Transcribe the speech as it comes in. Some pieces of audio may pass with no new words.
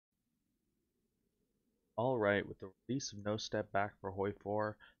Alright, with the release of No Step Back for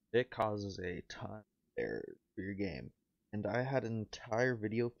Hoi4, it causes a ton of errors for your game. And I had an entire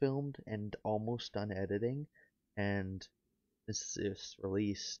video filmed and almost done editing, and this is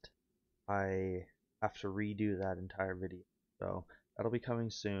released, I have to redo that entire video. So that'll be coming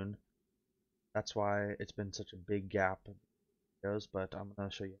soon. That's why it's been such a big gap of videos, but I'm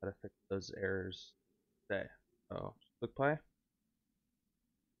going to show you how to fix those errors today. So, click play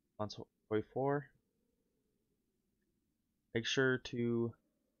on Hoi4. Make sure to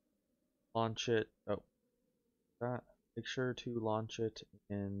launch it. Oh, that. Make sure to launch it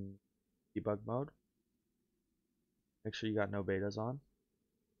in debug mode. Make sure you got no betas on.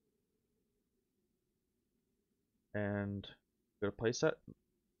 And go to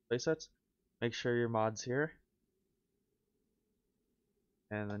playsets. Make sure your mod's here.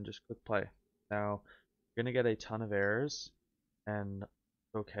 And then just click play. Now, you're gonna get a ton of errors, and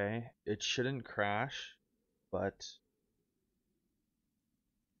okay, it shouldn't crash, but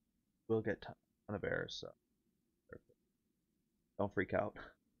we'll get a ton of errors, so don't freak out,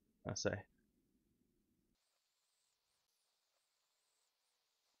 I say.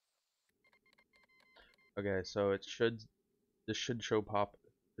 Okay, so this should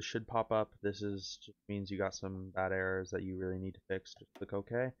pop up. This is just means you got some bad errors that you really need to fix. Just click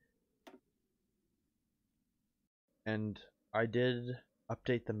OK. And I did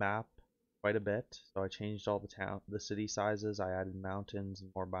update the map quite a bit, so I changed all the city sizes. I added mountains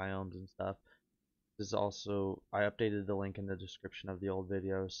and more biomes and stuff. This is also, I updated the link in the description of the old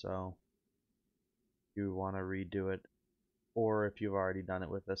video, so if you want to redo it, or if you've already done it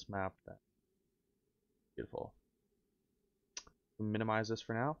with this map, that's beautiful. Minimize this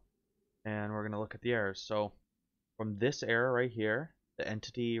for now, and we're going to look at the errors. So from this error right here, the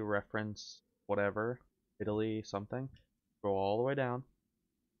entity reference whatever, Italy something, go all the way down,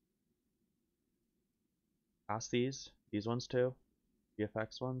 past these ones too,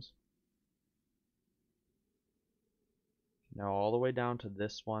 VFX ones. Now all the way down to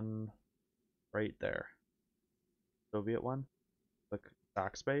this one right there, Soviet one. Click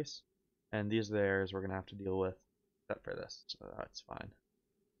backspace, and these are the errors we're going to have to deal with except for this, so that's fine.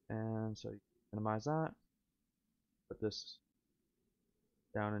 And so you minimize that, put this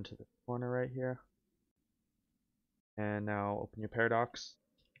down into the corner right here, and now open your Paradox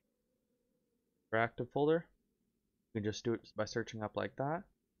Reactive folder. You can just do it by searching up like that.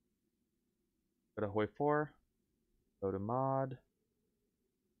 Go to Hoi4, go to mod,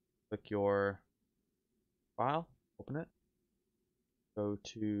 click your file, open it, go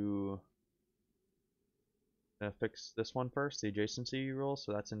to, fix this one first, the adjacency rules,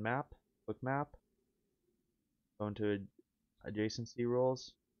 so that's in map, click map, go into adjacency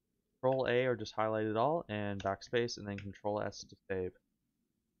rules, Control A or just highlight it all, and backspace, and then Control S to save.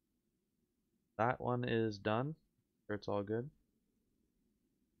 That one is done, sure it's all good.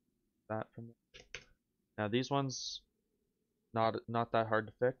 That from now these ones, not that hard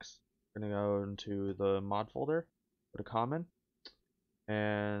to fix. We're gonna go into the mod folder, go to common,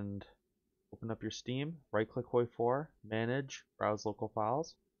 and open up your Steam, right click Hoi4, manage, browse local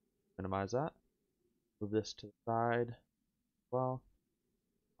files, minimize that, move this to the side, well,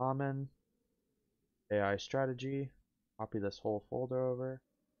 common, AI strategy, copy this whole folder over,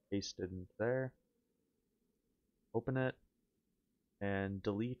 paste it into there, open it, and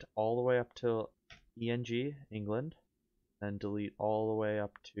delete all the way up to ENG, England, and delete all the way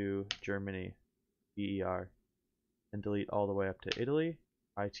up to Germany, BER, and delete all the way up to Italy,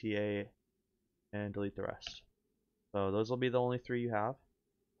 ITA, and delete the rest. So those will be the only three you have.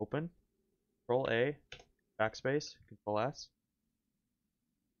 Open, Control A, backspace, Control S,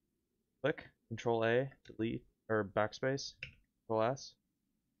 click, Control A, delete, or backspace, Control S,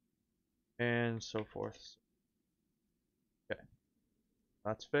 and so forth. Okay,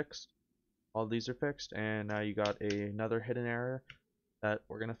 that's fixed. All these are fixed, and now you got another hidden error that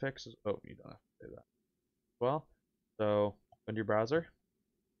we're gonna fix. Oh, you don't have to say that. Well, so go to your browser,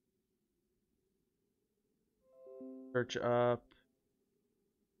 search up,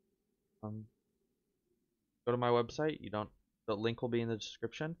 go to my website. The link will be in the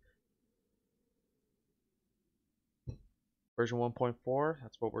description. Version 1.4,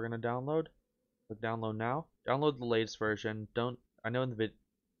 that's what we're gonna download. Click download now. Download the latest version. I know in the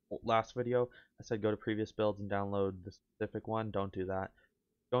last video I said go to previous builds and download the specific one. Don't do that.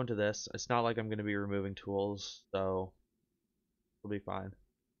 Go into this. It's not like I'm going to be removing tools, so it'll be fine.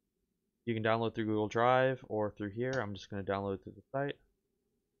 You can download through Google Drive or through here. I'm just going to download through the site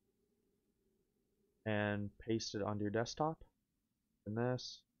and paste it onto your desktop. In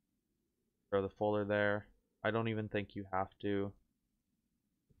this, throw the folder there. I don't even think you have to.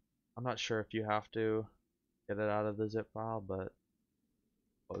 I'm not sure if you have to. get it out of the zip file, but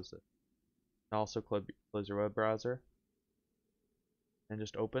close it. And also close your web browser and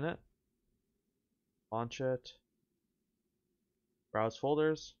just open it, launch it, browse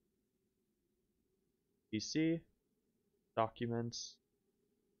folders, PC, Documents,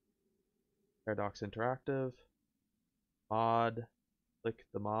 Paradox Interactive, Mod, click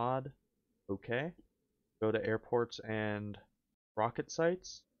the mod, OK. Go to airports and rocket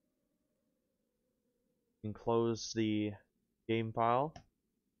sites. You can close the game file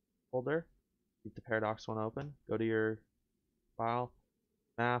folder, keep the Paradox one open, go to your file,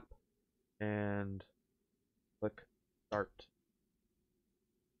 map, and click start.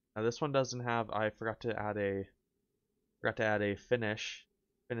 Now this one doesn't have, I forgot to add a finish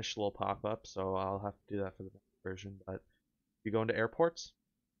little pop-up, so I'll have to do that for the next version. But if you go into airports,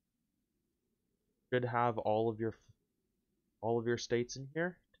 you should have all of your states in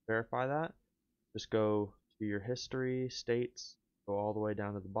here. To verify that, just go to your history, states, go all the way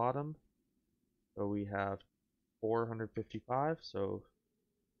down to the bottom. So we have 455, so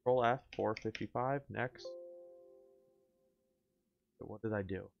Control F, 455, next. So what did I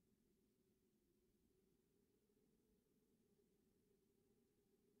do?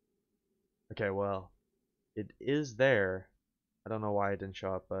 Okay, well, it is there. I don't know why it didn't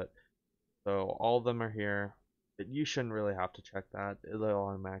show up, but so all of them are here. You shouldn't really have to check that. It'll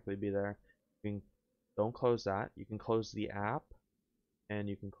automatically be there. Don't close that. You can close the app, and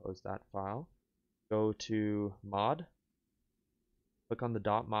you can close that file. Go to mod. Click on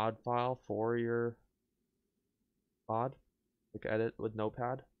the .mod file for your mod. Click edit with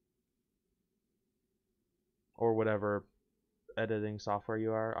Notepad or whatever editing software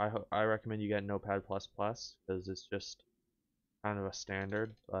you are. I recommend you get Notepad++ because it's just kind of a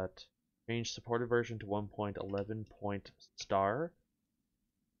standard, but change supported version to 1.11.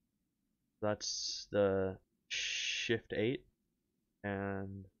 That's the Shift 8,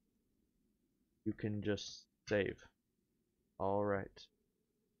 and you can just save. Alright.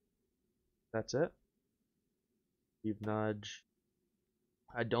 That's it. Leave nudge.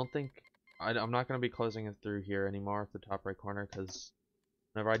 I don't think I'm not going to be closing it through here anymore at the top right corner, because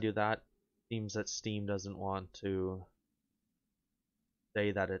whenever I do that, it seems that Steam doesn't want to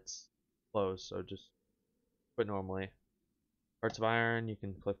say that it's closed, so just quit normally. Hearts of Iron, you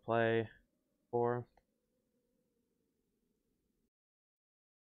can click play for.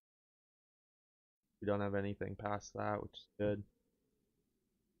 We don't have anything past that, which is good.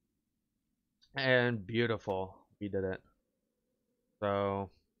 And beautiful, we did it. So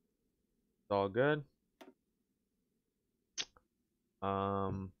it's all good.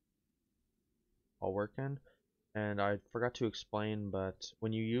 All working. And I forgot to explain, but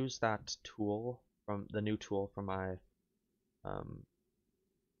when you use that tool from the new tool from my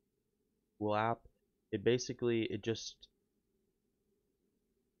tool app, it basically it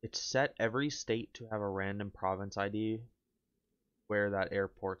set every state to have a random province ID where that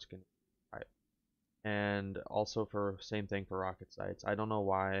airport's gonna type. And also for same thing for rocket sites. I don't know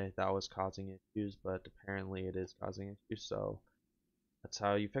why that was causing issues, but apparently it is causing issues, so that's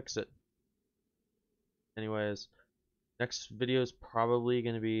how you fix it. Anyways, next video is probably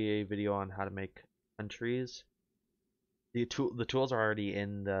going to be a video on how to make countries. The tools are already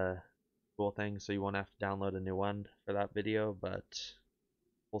in the tool thing, so you won't have to download a new one for that video, but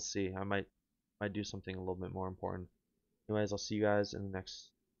we'll see. I might do something a little bit more important. Anyways, I'll see you guys in the next